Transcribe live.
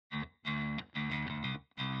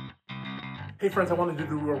Hey friends, I wanted to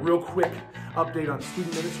do a real quick update on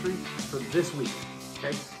student ministry for this week,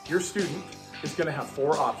 okay? Your student is gonna have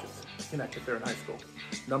 4 options to connect if they're in high school.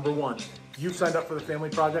 Number 1, you've signed up for the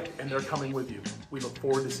family project and they're coming with you. We look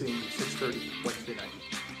forward to seeing you 6:30 Wednesday night.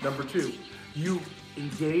 Number 2, you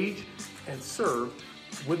engage and serve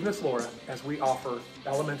with Miss Laura as we offer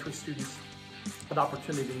elementary students an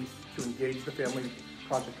opportunity to engage the family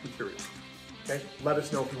project material. Okay, let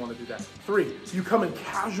us know if you want to do that. 3, you come and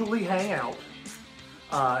casually hang out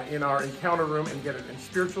in our encounter room and get a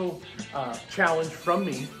spiritual challenge from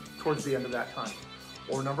me towards the end of that time.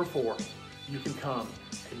 Or number 4, you can come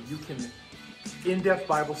and you can in-depth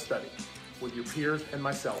Bible study with your peers and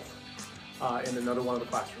myself in another one of the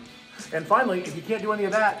classrooms. And finally, if you can't do any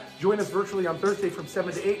of that, join us virtually on Thursday from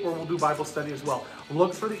 7 to 8 where we'll do Bible study as well.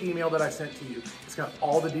 Look for the email that I sent to you. It's got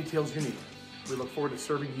all the details you need. We look forward to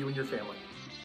serving you and your family.